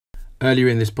Earlier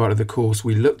in this part of the course,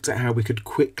 we looked at how we could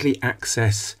quickly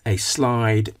access a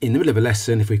slide in the middle of a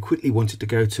lesson if we quickly wanted to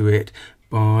go to it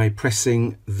by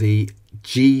pressing the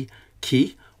G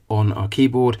key on our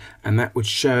keyboard, and that would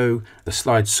show the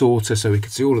slide sorter so we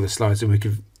could see all of the slides and we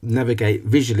could navigate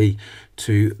visually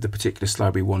to the particular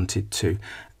slide we wanted to.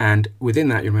 And within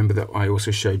that, you remember that I also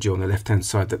showed you on the left hand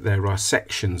side that there are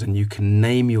sections, and you can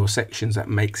name your sections. That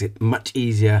makes it much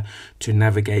easier to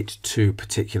navigate to a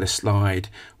particular slide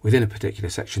within a particular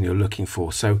section you're looking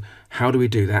for. So how do we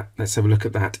do that? Let's have a look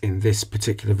at that in this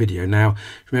particular video. Now,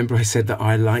 remember I said that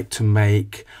I like to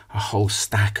make a whole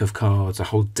stack of cards, a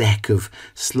whole deck of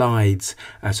slides,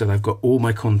 so that I've got all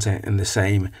my content in the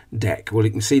same deck. Well,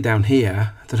 you can see down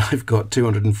here that I've got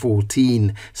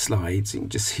 214 slides. You can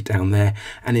just see down there.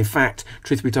 And in fact,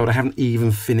 truth be told, I haven't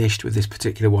even finished with this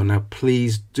particular one. Now,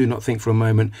 please do not think for a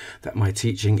moment that my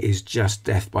teaching is just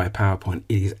death by PowerPoint.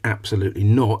 It is absolutely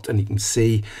not. And you can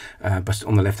see but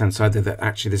on the left hand side there that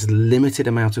actually there's a limited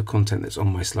amount of content that's on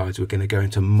my slides. We're going to go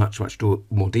into much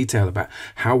more detail about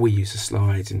how we use the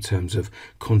slides in terms of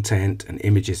content and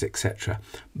images, etc.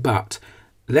 But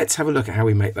let's have a look at how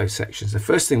we make those sections. The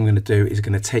first thing we're going to do is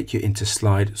going to take you into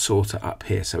slide sorter up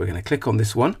here. So we're going to click on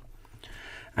this one,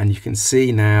 and you can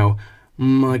see now,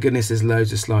 my goodness, there's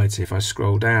loads of slides here. If I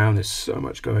scroll down, there's so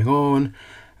much going on.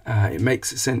 It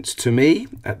makes sense to me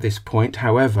at this point.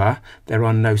 However, there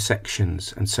are no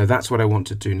sections, and so that's what I want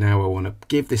to do now. I want to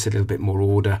give this a little bit more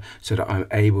order so that I'm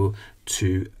able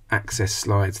to access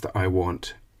slides that I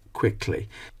want quickly.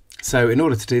 So in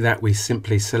order to do that, we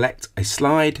simply select a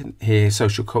slide here,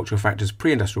 social cultural factors,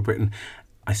 pre-industrial Britain.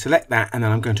 I select that, and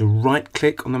then I'm going to right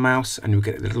click on the mouse, and you'll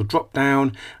get a little drop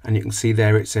down, and you can see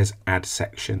there it says add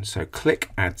section. So click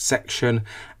add section,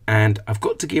 and I've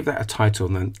got to give that a title,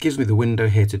 and then it gives me the window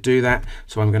here to do that.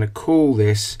 So I'm going to call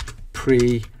this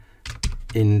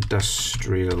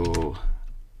pre-industrial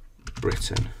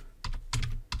Britain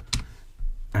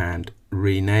and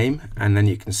rename, and then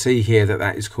you can see here that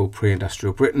that is called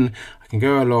pre-industrial Britain. I can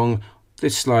go along.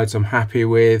 This slides I'm happy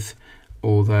with,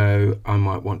 although I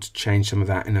might want to change some of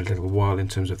that in a little while in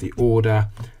terms of the order.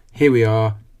 Here we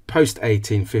are, post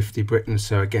 1850 Britain.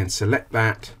 So again, select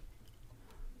that,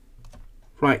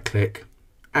 right click,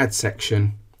 add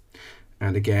section,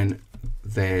 and again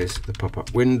there's the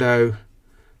pop-up window,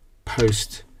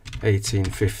 post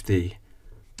 1850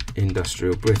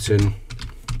 industrial Britain,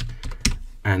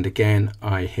 and again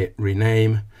I hit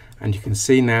rename, and you can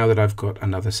see now that I've got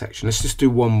another section. Let's just do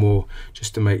one more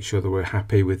just to make sure that we're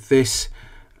happy with this.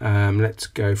 Let's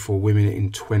go for women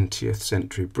in 20th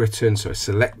century Britain. So I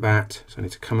select that, so I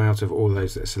need to come out of all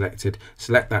those that are selected,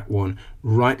 select that one,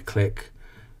 right click,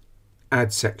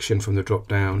 add section from the drop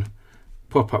down,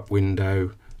 pop-up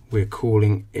window. We're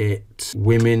calling it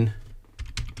women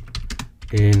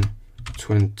in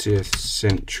 20th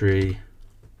century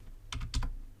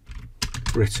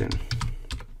Britain.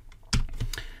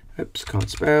 Oops, can't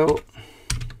spell.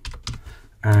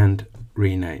 And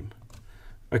rename.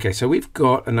 Okay, so we've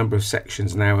got a number of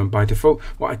sections now, and by default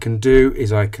what I can do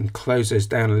is I can close those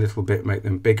down a little bit, make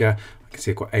them bigger. I can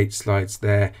see I've got 8 slides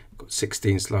there, got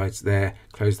 16 slides there,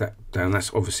 close that down.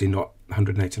 That's obviously not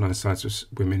 189 slides for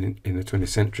women in the 20th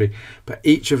century, but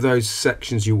each of those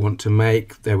sections you want to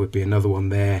make, there would be another one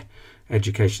there,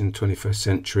 education in the 21st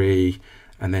century,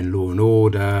 and then law and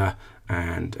order,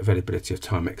 and availability of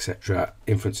time, etc.,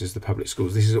 influences the public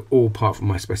schools. This is all part of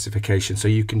my specification, so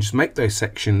you can just make those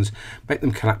sections, make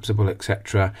them collapsible,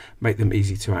 etc., make them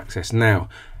easy to access. Now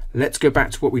let's go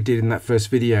back to what we did in that first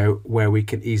video, where we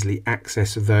can easily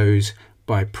access those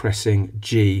by pressing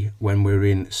G when we're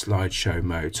in slideshow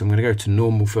mode. So I'm going to go to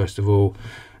normal first of all.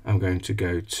 I'm going to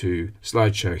go to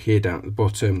slideshow here down at the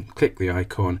bottom, click the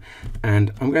icon,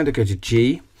 and I'm going to go to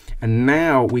G. And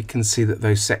now we can see that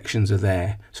those sections are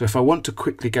there. So if I want to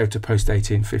quickly go to post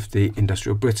 1850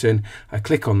 industrial Britain, I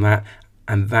click on that,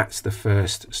 and that's the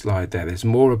first slide there. There's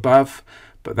more above,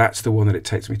 but that's the one that it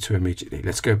takes me to immediately.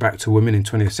 Let's go back to women in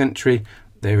 20th century.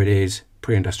 There it is,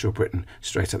 pre-industrial Britain,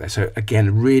 straight up there. So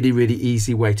again, really, really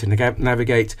easy way to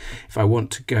navigate. If I want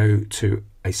to go to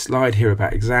a slide here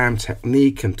about exam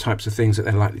technique and types of things that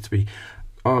they're likely to be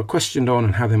are questioned on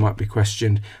and how they might be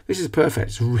questioned, this is perfect.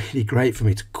 It's really great for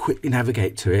me to quickly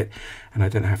navigate to it, and I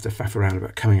don't have to faff around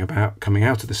about coming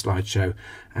out of the slideshow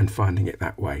and finding it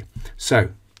that way. So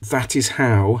that is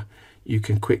how you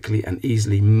can quickly and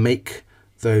easily make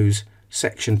those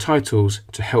section titles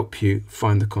to help you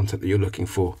find the content that you're looking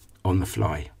for on the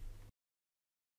fly.